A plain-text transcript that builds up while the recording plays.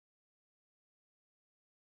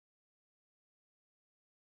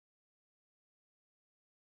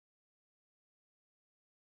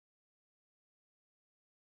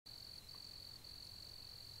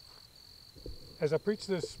As I preach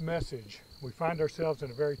this message, we find ourselves in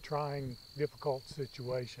a very trying, difficult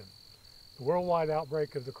situation. The worldwide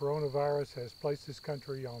outbreak of the coronavirus has placed this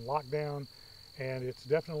country on lockdown, and it's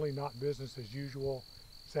definitely not business as usual.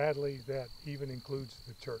 Sadly, that even includes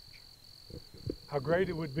the church. How great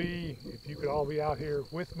it would be if you could all be out here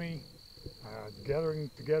with me, gathering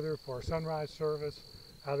together for our sunrise service,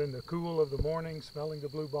 out in the cool of the morning, smelling the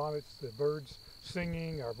blue bonnets, the birds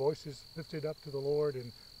singing, our voices lifted up to the Lord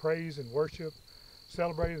in praise and worship,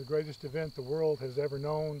 celebrating the greatest event the world has ever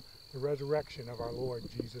known, the resurrection of our Lord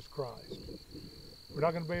Jesus Christ. We're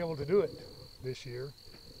not going to be able to do it this year,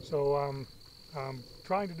 so I'm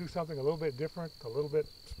trying to do something a little bit different, a little bit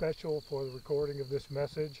special for the recording of this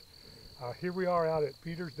message. Here we are out at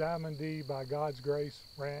Peter's Diamond D by God's Grace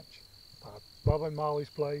Ranch, Bubba and Molly's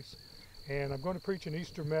place, and I'm going to preach an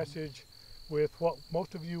Easter message with what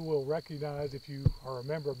most of you will recognize if you are a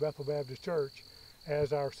member of Bethel Baptist Church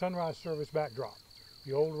as our sunrise service backdrop,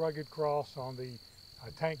 the old rugged cross on the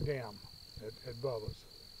tank dam at Bubba's.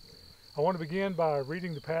 I want to begin by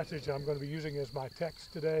reading the passage I'm going to be using as my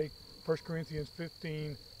text today, 1 Corinthians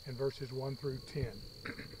 15 and verses 1 through 10.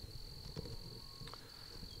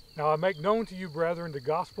 Now I make known to you, brethren, the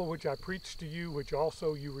gospel which I preached to you, which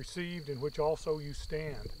also you received, in which also you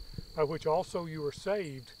stand, by which also you are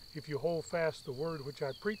saved, if you hold fast the word which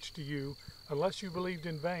I preached to you, unless you believed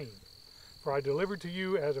in vain. For I delivered to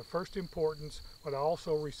you as of first importance what I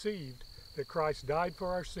also received, that Christ died for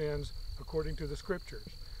our sins according to the Scriptures,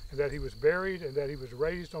 and that he was buried, and that he was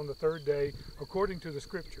raised on the third day according to the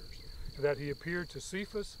Scriptures, and that he appeared to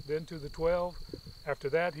Cephas, then to the 12. After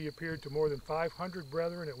that he appeared to more than 500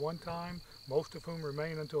 brethren at one time, most of whom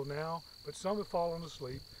remain until now, but some have fallen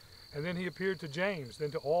asleep. And then he appeared to James, then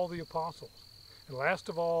to all the apostles. And last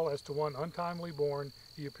of all, as to one untimely born,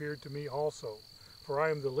 he appeared to me also. For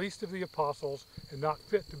I am the least of the apostles, and not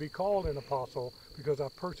fit to be called an apostle, because I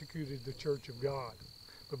persecuted the church of God.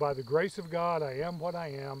 But by the grace of God I am what I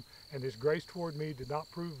am, and his grace toward me did not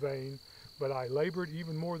prove vain, but I labored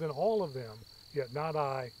even more than all of them, yet not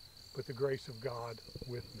I, but the grace of God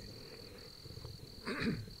with me.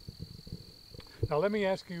 Now let me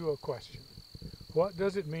ask you a question. What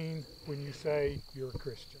does it mean when you say you're a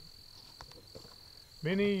Christian?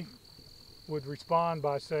 Many would respond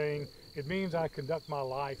by saying, it means I conduct my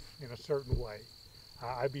life in a certain way.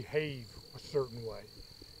 I behave a certain way.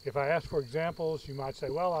 If I ask for examples, you might say,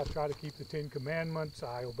 well, I try to keep the 10 Commandments,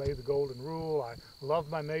 I obey the Golden Rule, I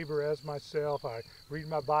love my neighbor as myself, I read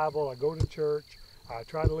my Bible, I go to church, I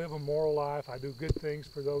try to live a moral life, I do good things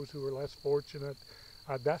for those who are less fortunate.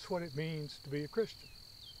 That's what it means to be a Christian.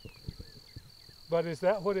 But is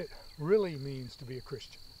that what it really means to be a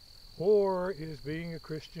Christian? Or is being a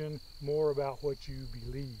Christian more about what you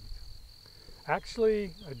believe?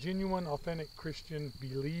 Actually, a genuine, authentic Christian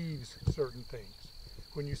believes certain things.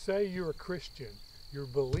 When you say you're a Christian, your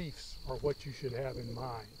beliefs are what you should have in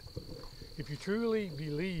mind. If you truly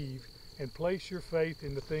believe and place your faith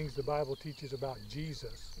in the things the Bible teaches about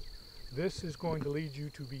Jesus, this is going to lead you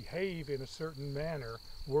to behave in a certain manner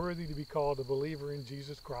worthy to be called a believer in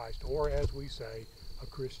Jesus Christ, or as we say, a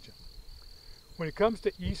Christian. When it comes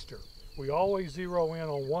to Easter, we always zero in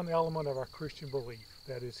on one element of our Christian belief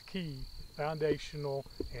that is key, foundational,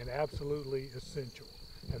 and absolutely essential,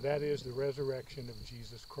 and that is the resurrection of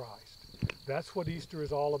Jesus Christ. That's what Easter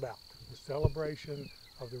is all about, the celebration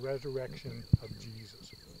of the resurrection of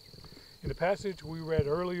Jesus. In the passage we read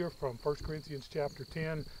earlier from 1 Corinthians chapter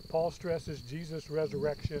 10, Paul stresses Jesus'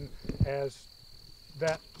 resurrection as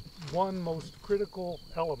that one most critical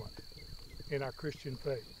element in our Christian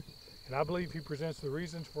faith. And I believe he presents the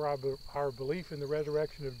reasons for our belief in the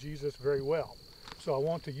resurrection of Jesus very well. So I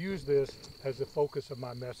want to use this as the focus of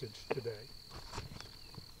my message today.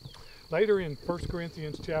 Later in 1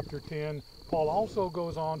 Corinthians chapter 10, Paul also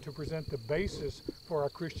goes on to present the basis for our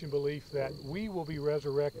Christian belief that we will be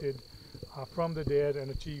resurrected from the dead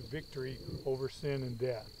and achieve victory over sin and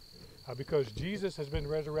death. Because Jesus has been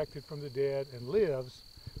resurrected from the dead and lives,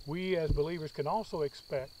 we as believers can also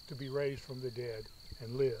expect to be raised from the dead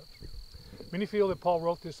and live. Many feel that Paul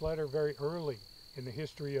wrote this letter very early in the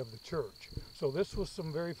history of the church. So this was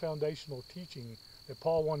some very foundational teaching that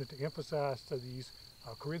Paul wanted to emphasize to these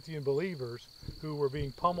Corinthian believers who were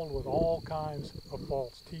being pummeled with all kinds of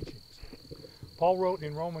false teachings. Paul wrote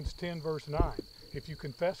in Romans 10 verse 9, if you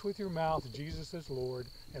confess with your mouth Jesus is Lord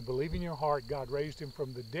and believe in your heart God raised him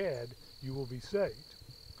from the dead, you will be saved.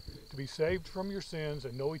 To be saved from your sins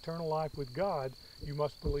and know eternal life with God, you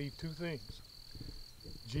must believe two things.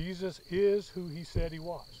 Jesus is who he said he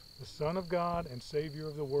was, the Son of God and Savior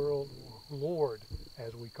of the world, Lord,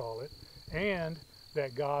 as we call it, and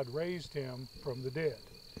that God raised him from the dead.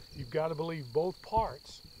 You've got to believe both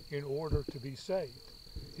parts in order to be saved.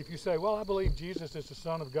 If you say, well, I believe Jesus is the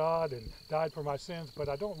Son of God and died for my sins, but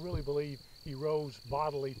I don't really believe he rose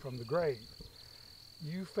bodily from the grave,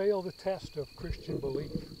 you fail the test of Christian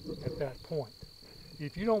belief at that point.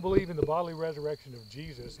 If you don't believe in the bodily resurrection of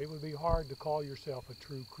Jesus, it would be hard to call yourself a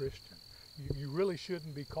true Christian. You really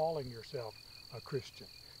shouldn't be calling yourself a Christian.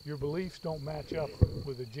 Your beliefs don't match up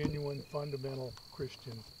with a genuine, fundamental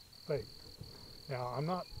Christian faith. Now, I'm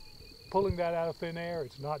not pulling that out of thin air.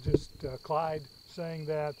 It's not just Clyde saying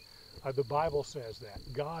that. The Bible says that.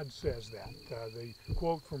 God says that. The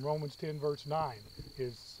quote from Romans 10 verse 9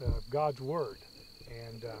 is God's word,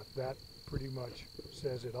 and that pretty much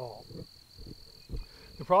says it all.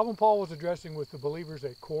 The problem Paul was addressing with the believers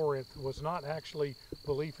at Corinth was not actually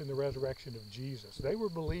belief in the resurrection of Jesus. They were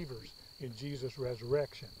believers in Jesus'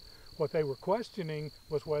 resurrection. What they were questioning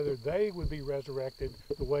was whether they would be resurrected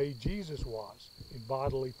the way Jesus was, in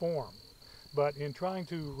bodily form. But in trying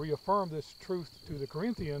to reaffirm this truth to the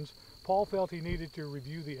Corinthians, Paul felt he needed to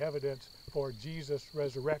review the evidence for Jesus'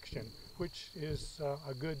 resurrection, which is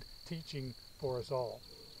a good teaching for us all.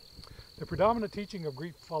 The predominant teaching of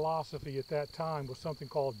Greek philosophy at that time was something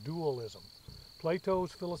called dualism.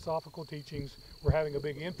 Plato's philosophical teachings were having a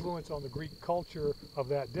big influence on the Greek culture of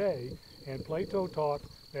that day, and Plato taught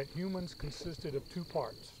that humans consisted of two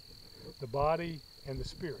parts, the body and the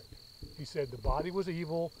spirit. He said the body was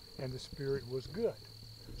evil and the spirit was good.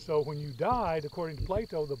 So when you died, according to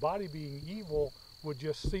Plato, the body being evil would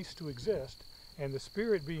just cease to exist, and the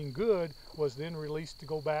spirit being good was then released to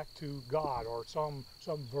go back to God, or some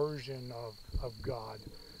version of God.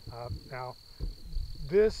 Now,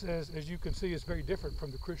 this, as you can see, is very different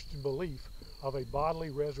from the Christian belief of a bodily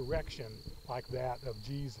resurrection like that of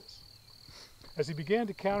Jesus. As he began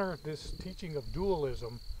to counter this teaching of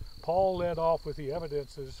dualism, Paul led off with the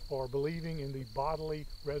evidences for believing in the bodily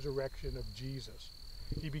resurrection of Jesus.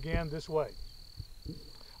 He began this way: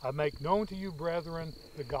 I make known to you, brethren,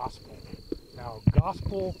 the gospel. Now,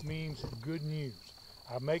 gospel means good news.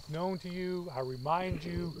 I make known to you, I remind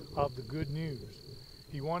you of the good news.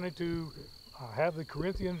 He wanted to have the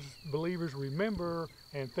Corinthians believers remember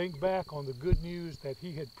and think back on the good news that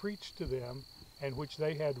he had preached to them and which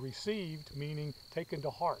they had received, meaning taken to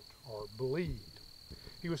heart or believed.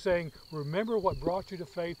 He was saying, remember what brought you to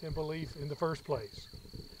faith and belief in the first place.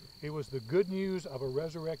 It was the good news of a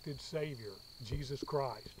resurrected Savior, Jesus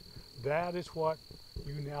Christ. That is what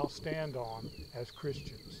you now stand on as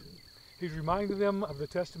Christians. He's reminding them of the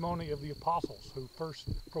testimony of the apostles who first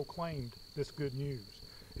proclaimed this good news.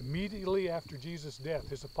 Immediately after Jesus' death,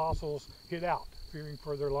 his apostles hid out, fearing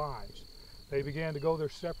for their lives. They began to go their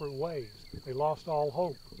separate ways. They lost all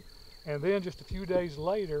hope. And then just a few days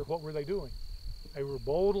later, what were they doing? They were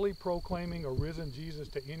boldly proclaiming a risen Jesus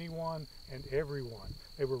to anyone and everyone.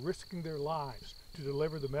 They were risking their lives to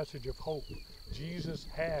deliver the message of hope. Jesus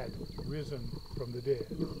had risen from the dead.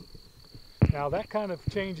 Now, that kind of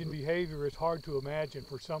change in behavior is hard to imagine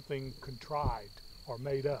for something contrived or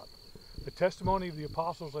made up. The testimony of the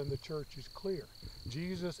apostles and the church is clear.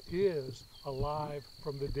 Jesus is alive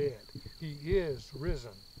from the dead. He is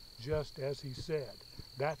risen, just as he said.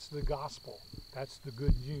 That's the gospel. That's the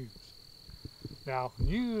good news. Now,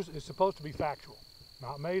 news is supposed to be factual,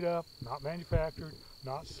 not made up, not manufactured,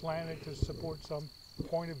 not slanted to support some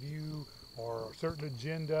point of view or a certain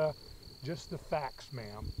agenda. Just the facts,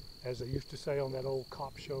 ma'am, as they used to say on that old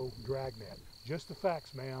cop show Dragnet. Just the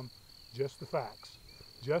facts, ma'am, just the facts.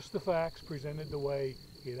 Just the facts presented the way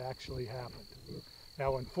it actually happened.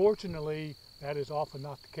 Now, unfortunately, that is often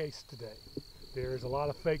not the case today. There is a lot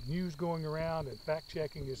of fake news going around, and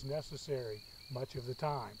fact-checking is necessary much of the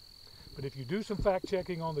time. But if you do some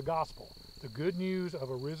fact-checking on the gospel, the good news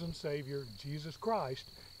of a risen Savior, Jesus Christ,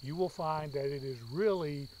 you will find that it is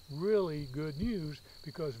really, really good news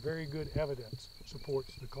because very good evidence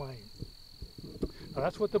supports the claim. Now,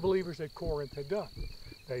 that's what the believers at Corinth had done.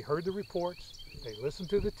 They heard the reports, they listened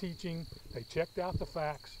to the teaching, they checked out the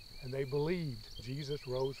facts, and they believed Jesus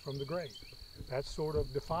rose from the grave. That sort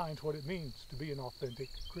of defines what it means to be an authentic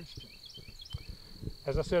Christian.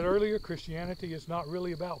 As I said earlier, Christianity is not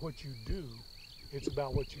really about what you do, it's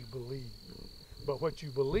about what you believe. But what you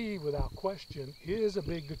believe, without question, is a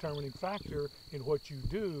big determining factor in what you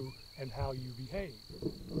do and how you behave.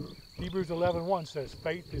 Hebrews 11:1 says,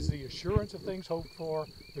 faith is the assurance of things hoped for,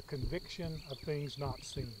 the conviction of things not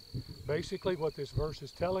seen. Basically, what this verse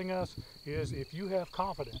is telling us is if you have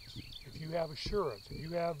confidence, if you have assurance, if you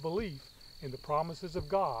have belief in the promises of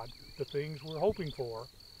God, the things we're hoping for,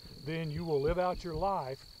 then you will live out your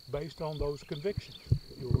life based on those convictions.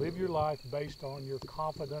 You'll live your life based on your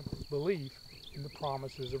confident belief in the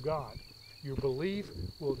promises of God. Your belief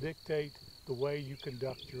will dictate the way you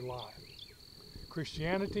conduct your life.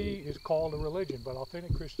 Christianity is called a religion, but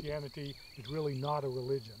authentic Christianity is really not a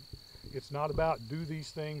religion. It's not about do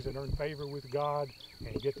these things and earn favor with God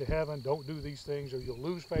and get to heaven. Don't do these things or you'll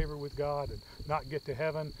lose favor with God and not get to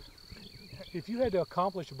heaven. If you had to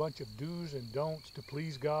accomplish a bunch of do's and don'ts to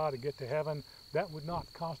please God and get to heaven, that would not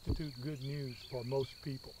constitute good news for most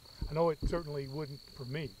people. I know it certainly wouldn't for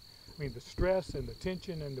me. I mean, the stress and the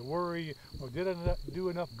tension and the worry, well, did I do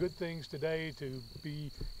enough good things today to be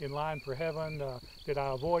in line for heaven? Did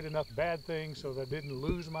I avoid enough bad things so that I didn't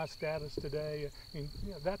lose my status today? I mean,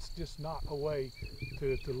 that's just not a way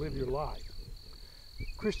to live your life.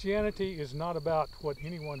 Christianity is not about what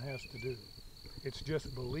anyone has to do. It's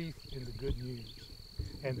just belief in the good news.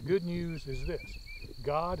 And the good news is this: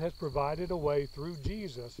 God has provided a way through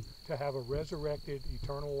Jesus to have a resurrected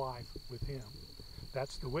eternal life with him.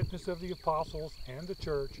 That's the witness of the apostles and the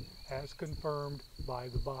church as confirmed by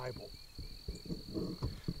the Bible.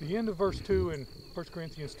 The end of verse 2 in 1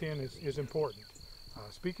 Corinthians 10 is important.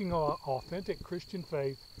 Speaking of authentic Christian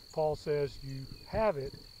faith, Paul says, you have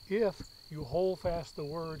it if you hold fast the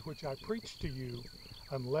word which I preached to you,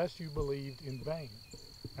 unless you believed in vain.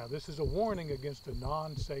 Now, this is a warning against a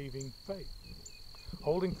non-saving faith.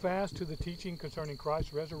 Holding fast to the teaching concerning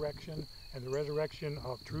Christ's resurrection and the resurrection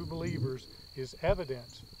of true believers is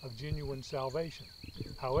evidence of genuine salvation.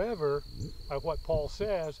 However, by what Paul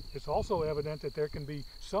says, it's also evident that there can be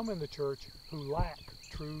some in the church who lack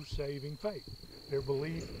true saving faith. Their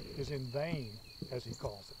belief is in vain, as he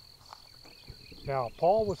calls it. Now,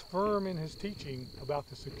 Paul was firm in his teaching about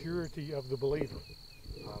the security of the believer.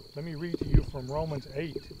 Let me read to you from Romans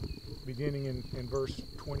 8, beginning in verse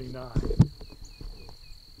 29.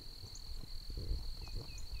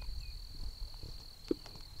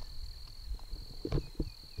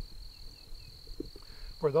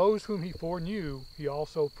 For those whom he foreknew, he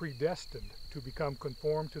also predestined to become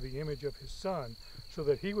conformed to the image of his Son, so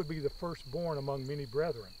that he would be the firstborn among many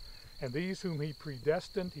brethren. And these whom he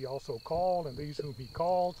predestined, he also called, and these whom he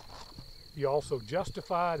called, he also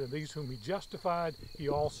justified, and these whom he justified, he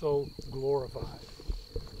also glorified.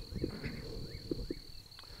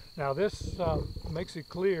 Now this makes it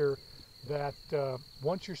clear that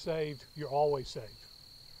once you're saved, you're always saved.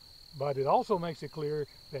 But it also makes it clear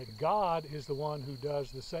that God is the one who does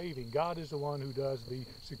the saving. God is the one who does the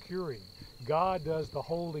securing. God does the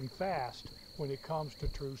holding fast when it comes to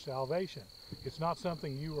true salvation. It's not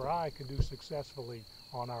something you or I can do successfully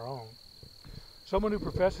on our own. Someone who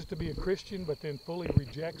professes to be a Christian but then fully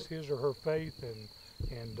rejects his or her faith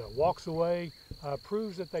and walks away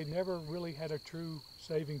proves that they never really had a true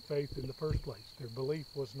saving faith in the first place. Their belief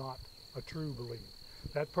was not a true belief.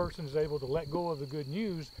 That person is able to let go of the good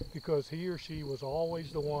news because he or she was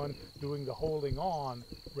always the one doing the holding on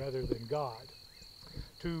rather than God.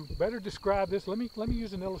 To better describe this, let me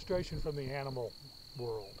use an illustration from the animal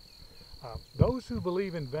world. Those who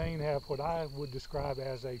believe in vain have what I would describe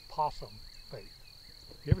as a possum faith.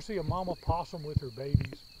 You ever see a mama possum with her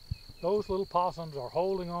babies? Those little possums are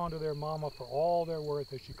holding on to their mama for all they're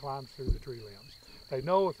worth as she climbs through the tree limbs. They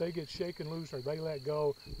know if they get shaken loose or they let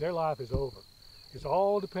go, their life is over. It's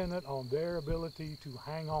all dependent on their ability to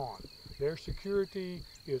hang on. Their security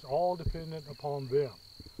is all dependent upon them.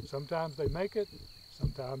 Sometimes they make it,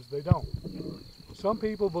 sometimes they don't. Some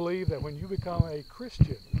people believe that when you become a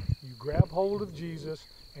Christian, you grab hold of Jesus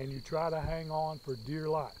and you try to hang on for dear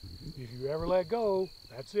life. If you ever let go,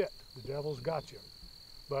 that's it. The devil's got you.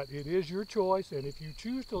 But it is your choice, and if you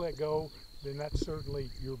choose to let go, then that's certainly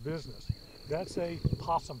your business. That's a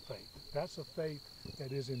possum faith. That's a faith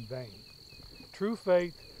that is in vain. True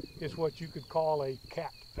faith is what you could call a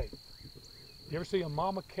cat faith. You ever see a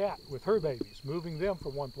mama cat with her babies, moving them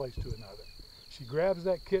from one place to another? She grabs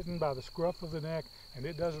that kitten by the scruff of the neck, and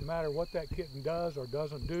it doesn't matter what that kitten does or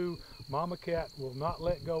doesn't do, mama cat will not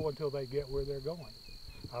let go until they get where they're going.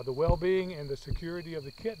 The well-being and the security of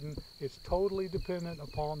the kitten is totally dependent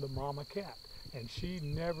upon the mama cat, and she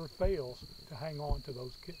never fails to hang on to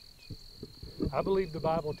those kittens. I believe the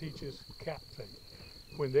Bible teaches cat faith.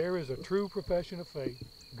 When there is a true profession of faith,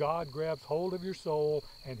 God grabs hold of your soul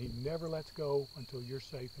and he never lets go until you're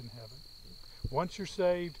safe in heaven. Once you're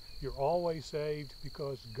saved, you're always saved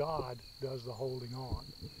because God does the holding on.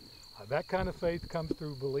 That kind of faith comes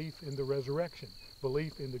through belief in the resurrection,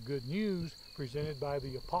 belief in the good news presented by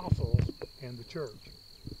the apostles and the church.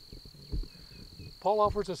 Paul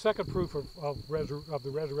offers a second proof of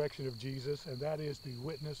the resurrection of Jesus, and that is the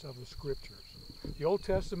witness of the Scriptures. The Old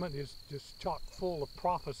Testament is just chock full of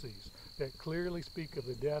prophecies that clearly speak of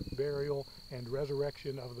the death, burial, and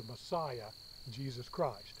resurrection of the Messiah, Jesus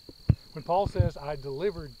Christ. When Paul says, I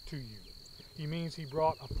delivered to you, He means he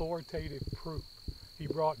brought authoritative proof. He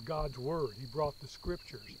brought God's word. He brought the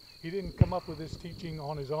scriptures. He didn't come up with this teaching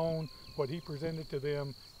on his own. What he presented to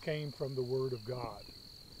them came from the word of God.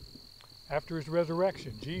 After his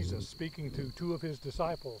resurrection, Jesus, speaking to two of his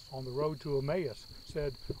disciples on the road to Emmaus,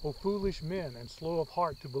 said, "O foolish men and slow of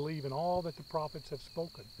heart to believe in all that the prophets have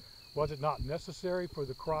spoken. Was it not necessary for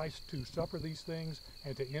the Christ to suffer these things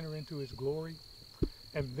and to enter into his glory?"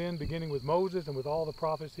 And then, beginning with Moses and with all the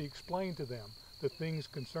prophets, he explained to them the things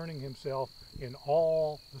concerning himself in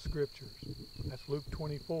all the scriptures. That's Luke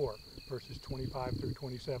 24, verses 25 through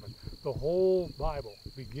 27. The whole Bible,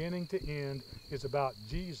 beginning to end, is about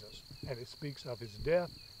Jesus, and it speaks of his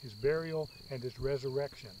death, his burial, and his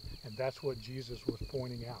resurrection. And that's what Jesus was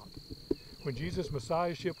pointing out. When Jesus'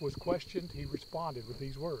 messiahship was questioned, he responded with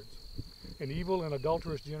these words: "An evil and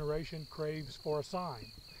adulterous generation craves for a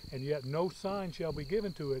sign, and yet no sign shall be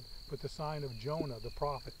given to it but the sign of Jonah the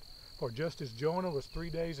prophet. For just as Jonah was 3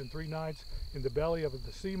 days and 3 nights in the belly of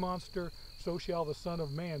the sea monster, so shall the Son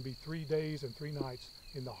of Man be 3 days and 3 nights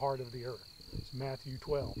in the heart of the earth." It's Matthew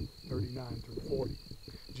 12, 39 through 40.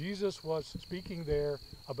 Jesus was speaking there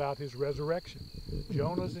about his resurrection.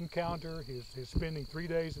 Jonah's encounter, his spending 3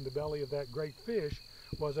 days in the belly of that great fish,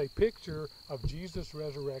 was a picture of Jesus'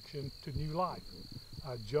 resurrection to new life.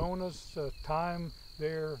 Jonah's time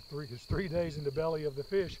there, his 3 days in the belly of the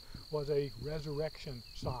fish, was a resurrection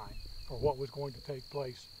sign for what was going to take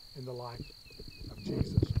place in the life of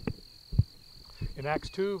Jesus. In Acts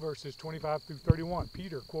 2, verses 25 through 31,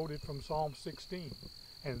 Peter quoted from Psalm 16.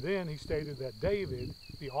 And then he stated that David,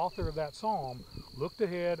 the author of that psalm, looked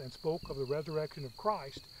ahead and spoke of the resurrection of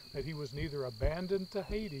Christ, that he was neither abandoned to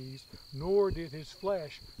Hades, nor did his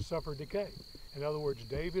flesh suffer decay. In other words,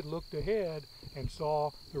 David looked ahead and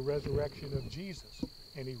saw the resurrection of Jesus,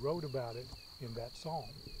 and he wrote about it in that psalm.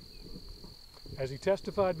 As he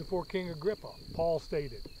testified before King Agrippa, Paul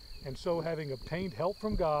stated, "And so having obtained help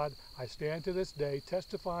from God, I stand to this day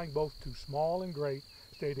testifying both to small and great,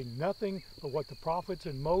 stating nothing but what the prophets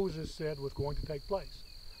and Moses said was going to take place,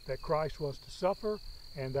 that Christ was to suffer,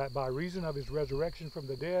 and that by reason of his resurrection from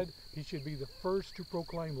the dead, he should be the first to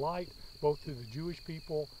proclaim light both to the Jewish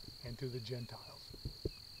people and to the Gentiles."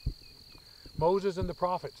 Moses and the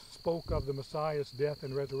prophets spoke of the Messiah's death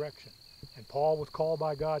and resurrection, and Paul was called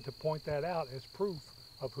by God to point that out as proof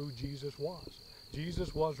of who Jesus was.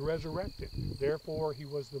 Jesus was resurrected, therefore he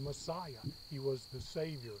was the Messiah. He was the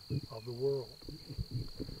Savior of the world.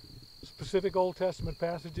 Specific Old Testament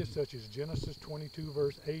passages such as Genesis 22,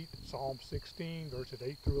 verse 8, Psalm 16, verses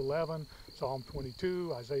 8 through 11, Psalm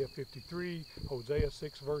 22, Isaiah 53, Hosea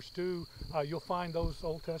 6, verse 2. You'll find those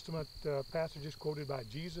Old Testament passages quoted by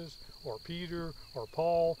Jesus or Peter or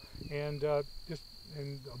Paul, and a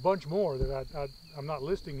bunch more that I'm not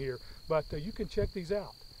listing here, but you can check these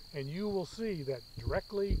out, and you will see that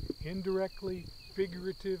directly, indirectly,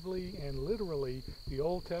 figuratively, and literally, the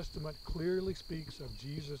Old Testament clearly speaks of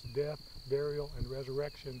Jesus' death, burial, and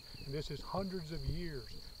resurrection, and this is hundreds of years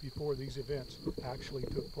before these events actually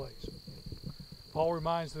took place. Paul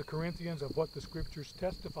reminds the Corinthians of what the Scriptures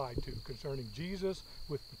testified to concerning Jesus,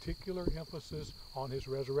 with particular emphasis on his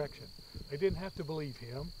resurrection. They didn't have to believe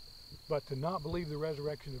him, but to not believe the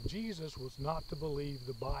resurrection of Jesus was not to believe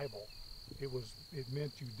the Bible. It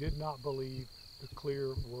meant you did not believe the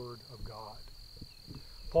clear Word of God.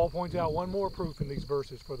 Paul points out one more proof in these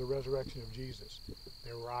verses for the resurrection of Jesus.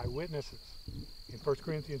 There were eyewitnesses. In 1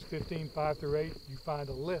 Corinthians 15, 5 through 8, you find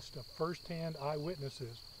a list of first-hand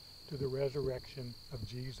eyewitnesses to the resurrection of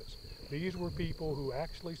Jesus. These were people who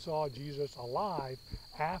actually saw Jesus alive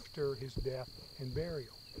after his death and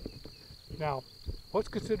burial. Now, what's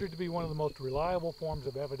considered to be one of the most reliable forms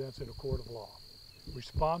of evidence in a court of law?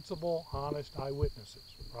 Responsible, honest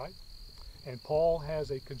eyewitnesses, right? And Paul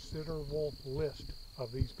has a considerable list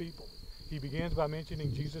of these people. He begins by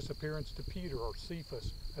mentioning Jesus' appearance to Peter, or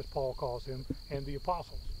Cephas, as Paul calls him, and the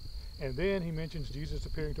apostles. And then he mentions Jesus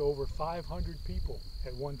appearing to over 500 people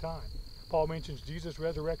at one time. Paul mentions Jesus'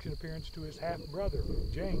 resurrection appearance to his half-brother,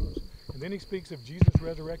 James. And then he speaks of Jesus'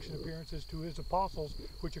 resurrection appearances to his apostles,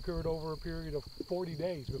 which occurred over a period of 40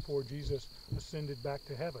 days before Jesus ascended back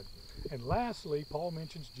to heaven. And lastly, Paul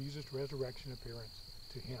mentions Jesus' resurrection appearance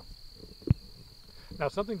to him. Now,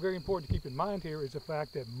 something very important to keep in mind here is the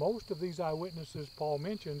fact that most of these eyewitnesses Paul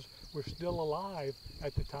mentions were still alive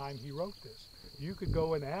at the time he wrote this. You could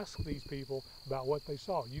go and ask these people about what they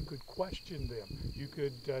saw. You could question them. You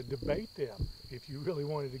could debate them if you really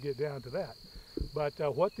wanted to get down to that. But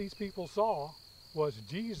what these people saw was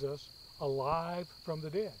Jesus alive from the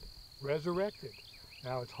dead, resurrected.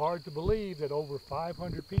 Now, it's hard to believe that over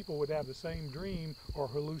 500 people would have the same dream or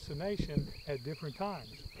hallucination at different times.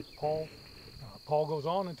 Paul Paul goes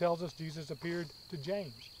on and tells us Jesus appeared to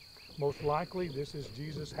James. Most likely this is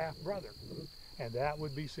Jesus' half-brother. And that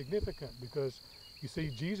would be significant because, you see,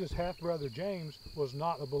 Jesus' half-brother James was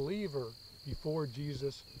not a believer before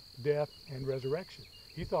Jesus' death and resurrection.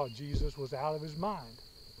 He thought Jesus was out of his mind.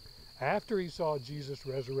 After he saw Jesus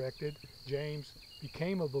resurrected, James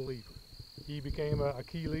became a believer. He became a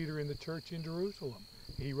key leader in the church in Jerusalem.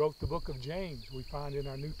 He wrote the book of James we find in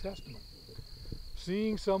our New Testament.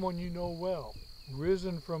 Seeing someone you know well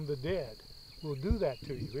risen from the dead will do that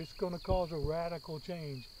to you. It's going to cause a radical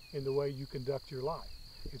change in the way you conduct your life.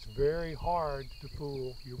 It's very hard to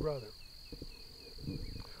fool your brother.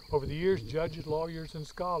 Over the years, judges, lawyers, and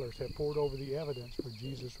scholars have pored over the evidence for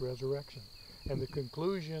Jesus' resurrection. And the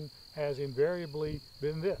conclusion has invariably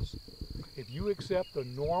been this: if you accept the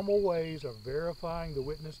normal ways of verifying the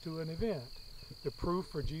witness to an event, the proof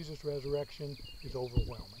for Jesus' resurrection is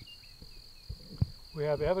overwhelming. We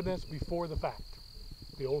have evidence before the fact,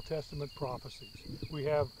 the Old Testament prophecies. We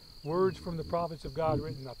have words from the prophets of God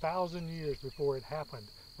written 1,000 years before it happened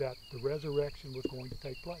that the resurrection was going to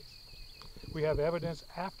take place. We have evidence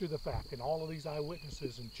after the fact, and all of these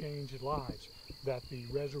eyewitnesses and changed lives, that the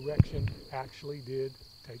resurrection actually did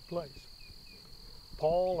take place.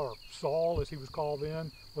 Paul, or Saul as he was called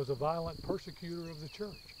then, was a violent persecutor of the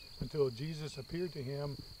church until Jesus appeared to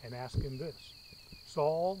him and asked him this: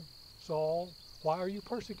 "Saul, Saul, why are you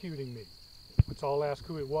persecuting me?" When Saul asked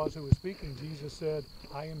who it was who was speaking, Jesus said,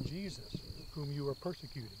 "I am Jesus, whom you are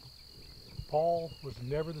persecuting." Paul was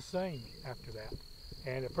never the same after that.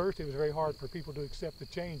 And at first it was very hard for people to accept the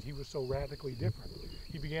change. He was so radically different.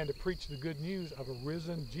 He began to preach the good news of a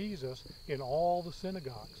risen Jesus in all the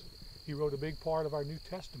synagogues. He wrote a big part of our New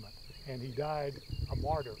Testament, and he died a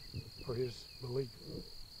martyr for his belief.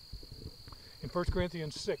 In 1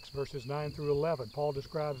 Corinthians 6, verses 9 through 11, Paul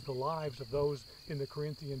describes the lives of those in the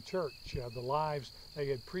Corinthian church, the lives they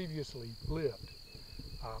had previously lived.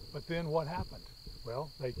 But then what happened? Well,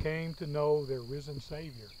 they came to know their risen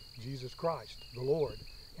Savior, Jesus Christ, the Lord,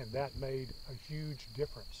 and that made a huge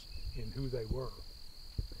difference in who they were.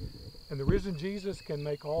 And the risen Jesus can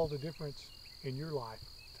make all the difference in your life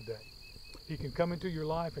today. He can come into your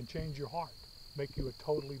life and change your heart, make you a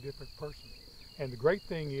totally different person. And the great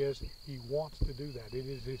thing is, he wants to do that. It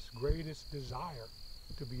is his greatest desire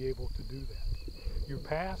to be able to do that. Your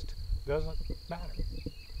past doesn't matter.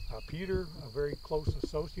 Peter, a very close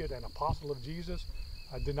associate and apostle of Jesus,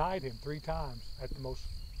 denied him 3 times at the most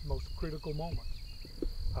critical moments.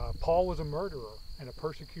 Paul was a murderer and a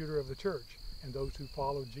persecutor of the church and those who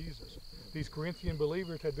followed Jesus. These Corinthian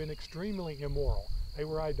believers had been extremely immoral. They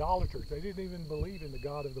were idolaters. They didn't even believe in the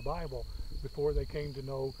God of the Bible before they came to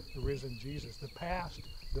know the risen Jesus. The past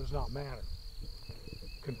does not matter.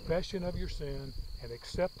 Confession of your sin and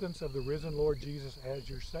acceptance of the risen Lord Jesus as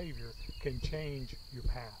your Savior can change your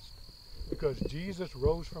past. Because Jesus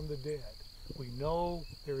rose from the dead, we know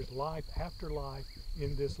there is life after life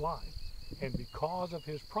in this life. And because of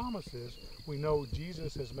his promises, we know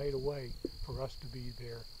Jesus has made a way for us to be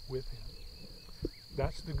there with him.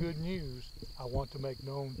 That's the good news I want to make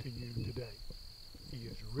known to you today. He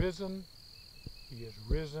is risen. He is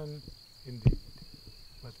risen indeed.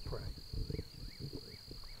 Let's pray.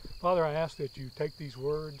 Father, I ask that you take these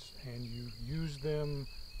words and you use them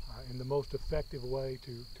in the most effective way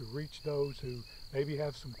to reach those who maybe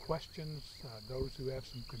have some questions, those who have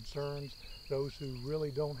some concerns, those who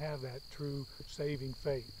really don't have that true saving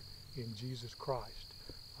faith in Jesus Christ.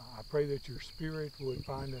 I pray that your Spirit would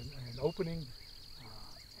find an opening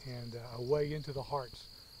and a way into the hearts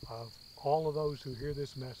of all of those who hear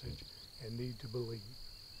this message and need to believe.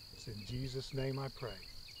 It's in Jesus' name I pray.